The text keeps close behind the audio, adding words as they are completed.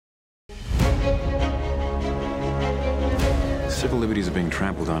Civil liberties are being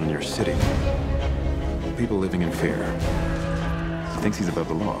trampled on in your city. People living in fear. He thinks he's above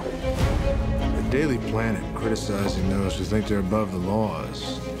the law. The Daily Planet criticizing those who think they're above the law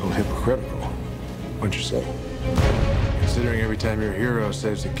is a little hypocritical. What'd you say? Considering every time your hero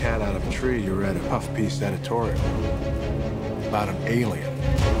saves a cat out of a tree, you read a puff-piece editorial about an alien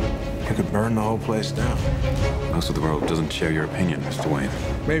who could burn the whole place down. Most of the world doesn't share your opinion, Mr. Wayne.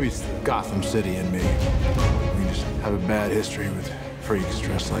 Maybe it's the Gotham City in me. We just have a bad history with freaks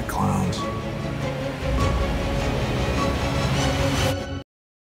dressed like clowns.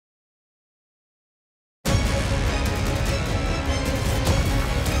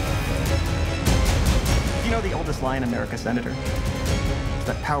 You know the oldest lie in America, Senator?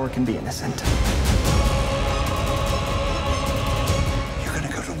 That power can be innocent. You're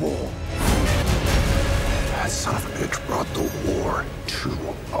gonna go to war. That son of a bitch brought the war to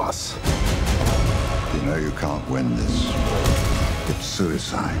us. You know you can't win this. It's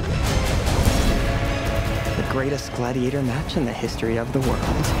suicide. The greatest gladiator match in the history of the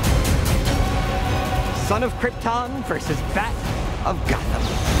world. Son of Krypton versus Bat of Gotham.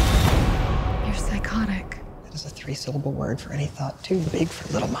 You're psychotic. That is a 3-syllable word for any thought too big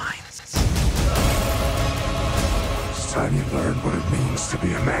for little minds. It's time you learn what it means to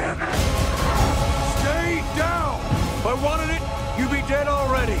be a man. Stay down! If I wanted it, you'd be dead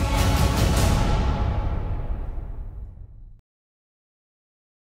already.